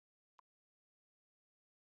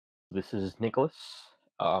This is Nicholas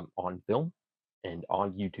on film and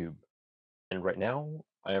on YouTube. And right now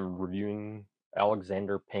I am reviewing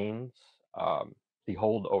Alexander Payne's The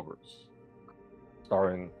Holdovers,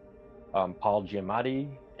 starring Paul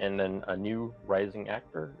Giamatti and then a new rising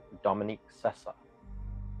actor, Dominique Sessa.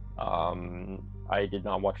 I did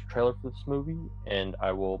not watch a trailer for this movie, and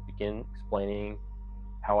I will begin explaining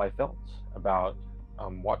how I felt about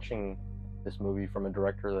watching this movie from a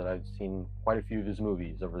director that I've seen quite a few of his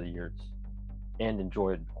movies over the years and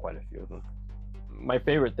enjoyed quite a few of them. My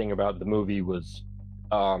favorite thing about the movie was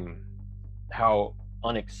um, how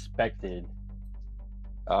unexpected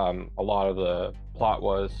a lot of the plot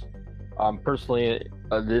was. Personally,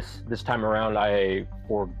 this time around, I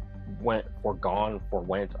forwent. I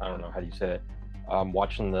don't know how do you say it.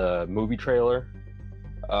 Watching the movie trailer,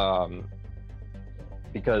 um,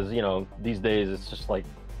 because these days it's just like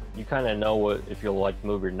you kind of know what if you'll like the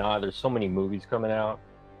movie or not. There's so many movies coming out,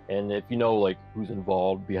 and if you know like who's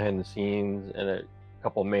involved behind the scenes and a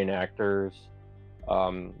couple main actors,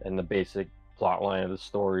 and the basic plot line of the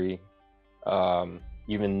story,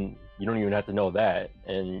 even you don't even have to know that,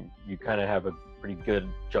 and you kind of have a pretty good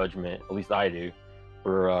judgment. At least I do,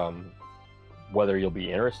 for whether you'll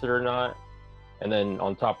be interested or not. And then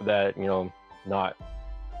on top of that, not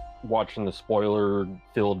watching the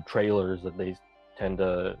spoiler-filled trailers that they tend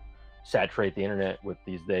to saturate the internet with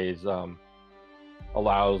these days,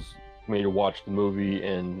 allows me to watch the movie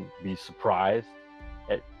and be surprised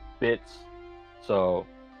at bits. So,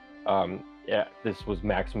 yeah, this was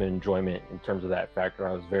maximum enjoyment in terms of that factor.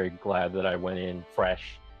 I was very glad that I went in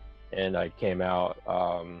fresh and I came out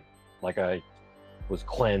like I was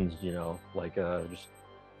cleansed, like just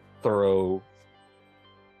thorough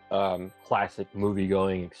classic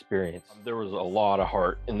movie-going experience. There was a lot of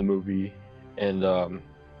heart in the movie, and the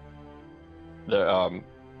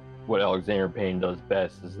what Alexander Payne does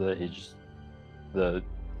best is that he's just the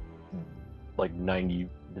like 90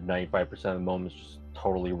 to 95% of the moments just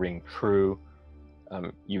totally ring true.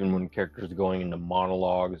 Even when characters are going into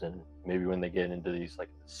monologues and maybe when they get into these like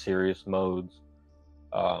serious modes,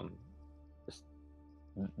 um, just,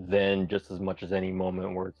 then just as much as any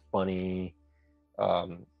moment where it's funny,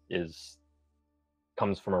 is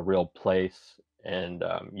comes from a real place, and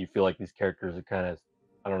you feel like these characters are kind of,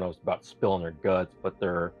 I don't know, it's about spilling their guts, but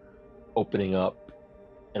they're opening up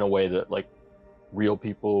in a way that like real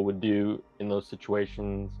people would do in those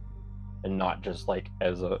situations, and not just like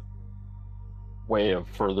as a way of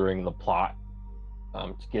furthering the plot,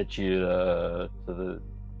 to get you to the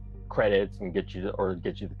credits and get you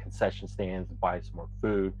the concession stands and buy some more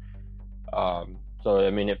food. So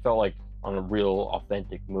I mean, it felt like on a real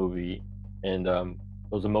authentic movie, and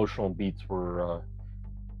those emotional beats were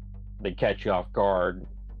they catch you off guard,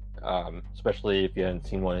 especially if you hadn't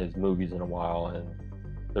seen one of his movies in a while, and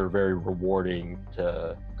they're very rewarding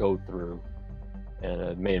to go through, and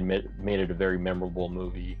it made it a very memorable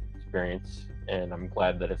movie experience. And I'm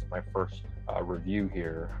glad that it's my first review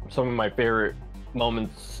here. Some of my favorite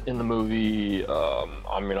moments in the movie,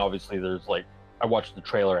 I mean, obviously there's like, I watched the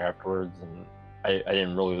trailer afterwards, and I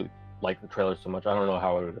didn't really like the trailer so much. I don't know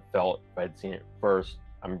how it would have felt if I'd seen it first.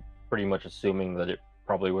 I'm pretty much assuming that it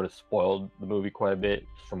probably would have spoiled the movie quite a bit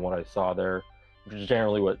just from what I saw there, which is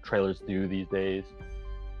generally what trailers do these days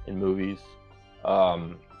in movies.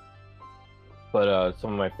 But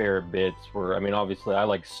some of my favorite bits were, I mean, obviously I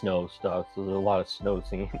like snow stuff, so there's a lot of snow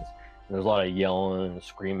scenes. There's a lot of yelling and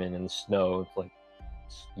screaming in the snow. It's like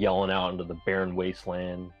yelling out into the barren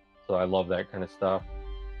wasteland. So I love that kind of stuff.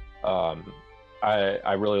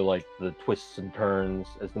 I really liked the twists and turns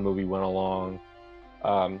as the movie went along.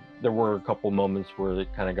 There were a couple moments where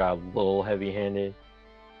it kind of got a little heavy-handed,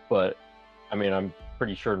 but I mean, I'm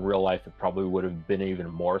pretty sure in real life it probably would have been even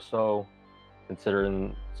more so,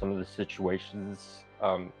 considering some of the situations,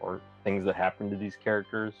 or things that happen to these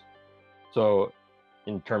characters. So,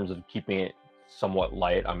 in terms of keeping it somewhat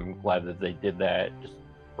light, I'm glad that they did that just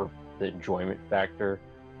for the enjoyment factor.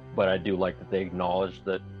 But I do like that they acknowledge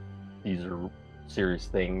that these are serious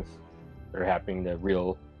things that are happening to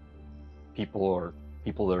real people, or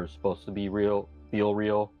people that are supposed to be real, feel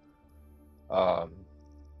real. But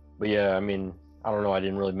yeah, I mean, I don't know, I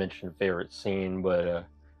didn't really mention a favorite scene, but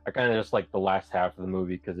I kind of just like the last half of the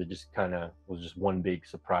movie because it just kind of was just one big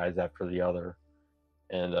surprise after the other,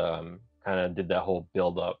 and kind of did that whole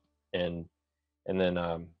build up, and then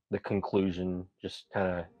the conclusion just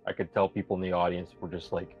kind of, I could tell people in the audience were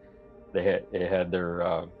just like, it had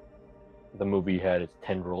their the movie had its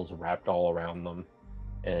tendrils wrapped all around them,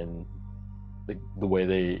 and the way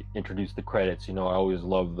they introduced the credits, I always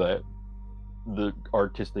love that the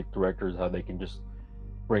artistic directors, how they can just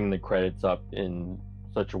bring the credits up in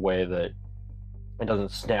such a way that it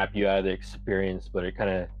doesn't snap you out of the experience, but it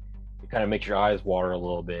kind of makes your eyes water a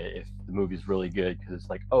little bit if the movie's really good, because it's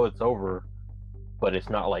like, oh, it's over, but it's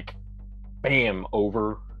not like bam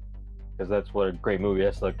over, because that's what a great movie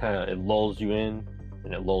is. Like, kind of, it lulls you in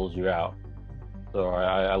and it lulls you out. So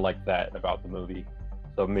I like that about the movie.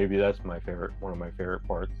 So maybe that's one of my favorite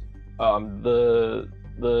parts. There's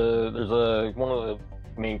one of the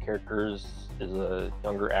main characters is a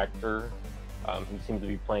younger actor. He seems to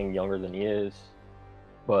be playing younger than he is,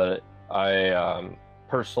 but I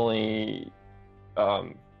personally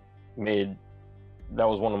made that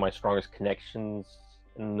was one of my strongest connections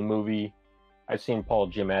in the movie. I've seen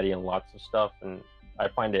Paul Giamatti in lots of stuff, and I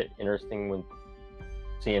find it interesting when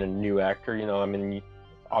seeing a new actor. I mean,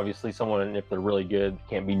 obviously someone, if they're really good,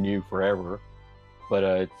 can't be new forever, but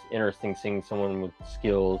it's interesting seeing someone with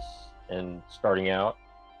skills and starting out.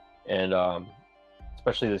 And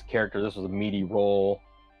especially this character, this was a meaty role,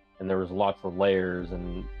 and there was lots of layers.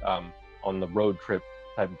 And on the road trip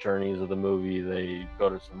type journeys of the movie, they go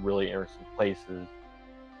to some really interesting places,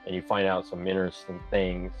 and you find out some interesting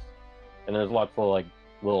things. And there's lots of like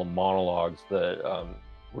little monologues that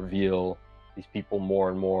reveal these people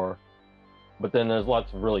more and more. But then there's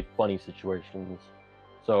lots of really funny situations.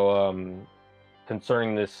 So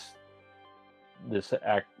concerning this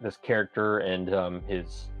character and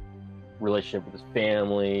his relationship with his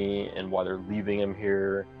family, and why they're leaving him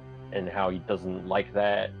here, and how he doesn't like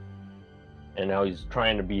that, and how he's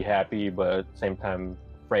trying to be happy but at the same time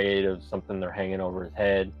afraid of something they're hanging over his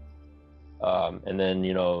head. And then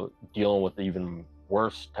dealing with the even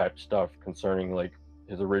worse type stuff concerning like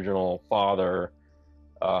his original father.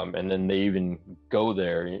 And then they even go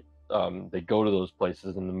there. They go to those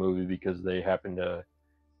places in the movie because they happen to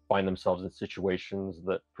find themselves in situations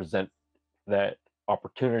that present that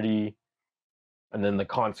opportunity, and then the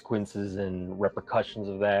consequences and repercussions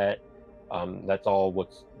of that. That's all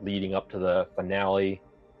what's leading up to the finale.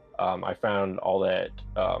 I found all that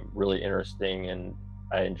really interesting, and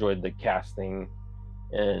I enjoyed the casting.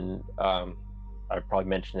 And I probably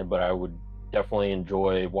mentioned it, but I would definitely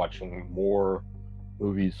enjoy watching more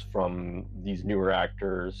movies from these newer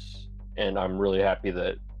actors. And I'm really happy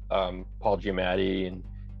that Paul Giamatti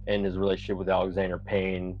and his relationship with Alexander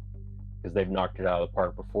Payne, because they've knocked it out of the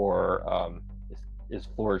park before, is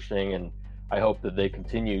flourishing. And I hope that they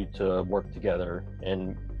continue to work together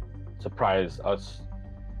and surprise us,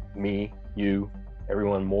 me, you,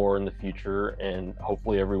 everyone more in the future. And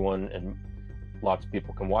hopefully everyone and lots of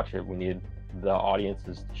people can watch it. We need the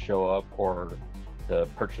audiences to show up, or to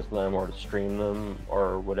purchase them, or to stream them,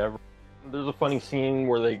 or whatever. There's a funny scene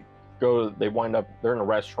where they wind up, they're in a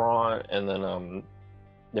restaurant, and then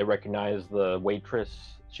they recognize the waitress.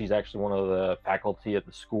 She's actually one of the faculty at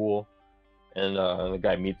the school, and the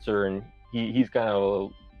guy meets her, and he's kind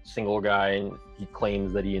of a single guy, and he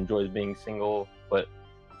claims that he enjoys being single, but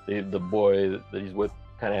the boy that he's with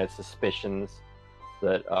kind of has suspicions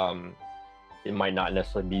that it might not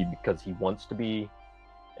necessarily be because he wants to be.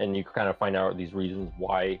 And you kind of find out these reasons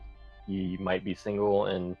why he might be single.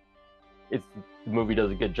 And the movie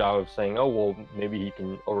does a good job of saying, oh, well, maybe he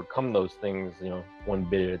can overcome those things, one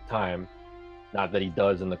bit at a time. Not that he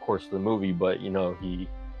does in the course of the movie, but he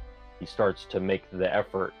starts to make the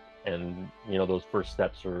effort, and those first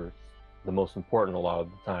steps are the most important a lot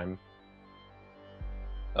of the time.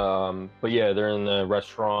 But yeah, they're in the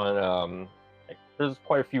restaurant. There's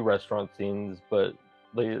quite a few restaurant scenes, but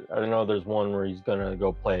I don't know, there's one where he's gonna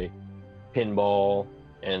go play pinball,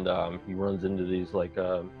 and he runs into these like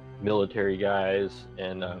military guys,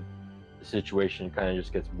 and the situation kind of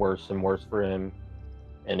just gets worse and worse for him.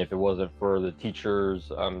 And if it wasn't for the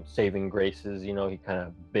teachers saving graces, he kind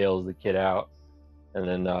of bails the kid out, and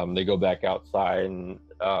then they go back outside. And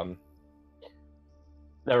that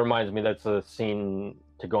reminds me, that's a scene,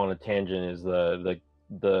 to go on a tangent, is the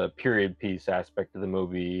period piece aspect of the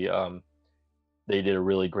movie. They did a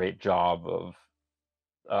really great job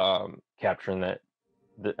of capturing that.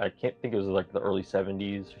 I can't think, it was like the early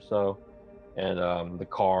 70s or so, and the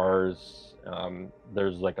cars.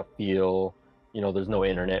 There's like a feel. There's no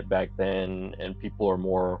internet back then, and people are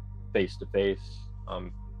more face-to-face,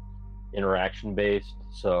 interaction based.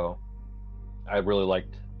 So I really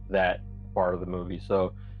liked that part of the movie.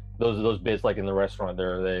 So those bits, like in the restaurant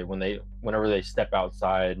there, whenever they step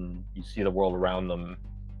outside and you see the world around them,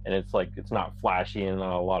 and it's not flashy and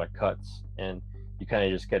not a lot of cuts, and you kind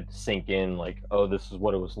of just get to sink in, like, oh, this is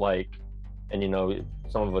what it was like. And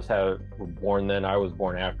some of us were born then. I was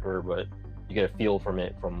born after, but you get a feel from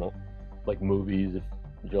it, from like movies. If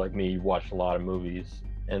you're like me, you watch a lot of movies,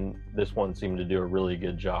 and this one seemed to do a really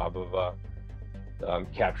good job of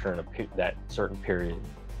capturing that certain period.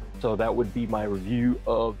 So that would be my review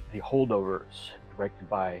of The Holdovers, directed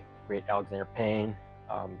by great Alexander Payne,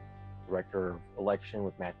 director of Election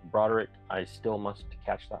with Matthew Broderick. I still must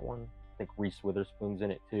catch that one. I think Reese Witherspoon's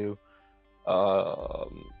in it too.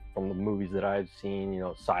 From the movies that I've seen,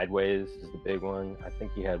 Sideways is the big one. I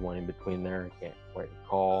think he had one in between there. I can't quite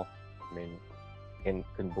recall. I mean,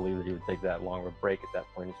 couldn't believe that he would take that long of a break at that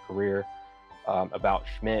point in his career. About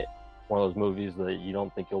Schmidt, one of those movies that you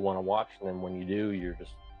don't think you'll want to watch, and then when you do, you're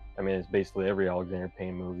just, it's basically every Alexander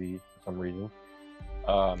Payne movie for some reason.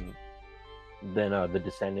 Then The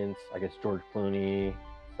Descendants, I guess George Clooney,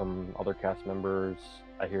 some other cast members.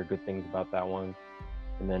 I hear good things about that one.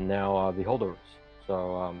 And then now The Holdovers.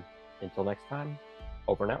 So until next time,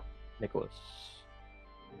 over and out. Nicholas.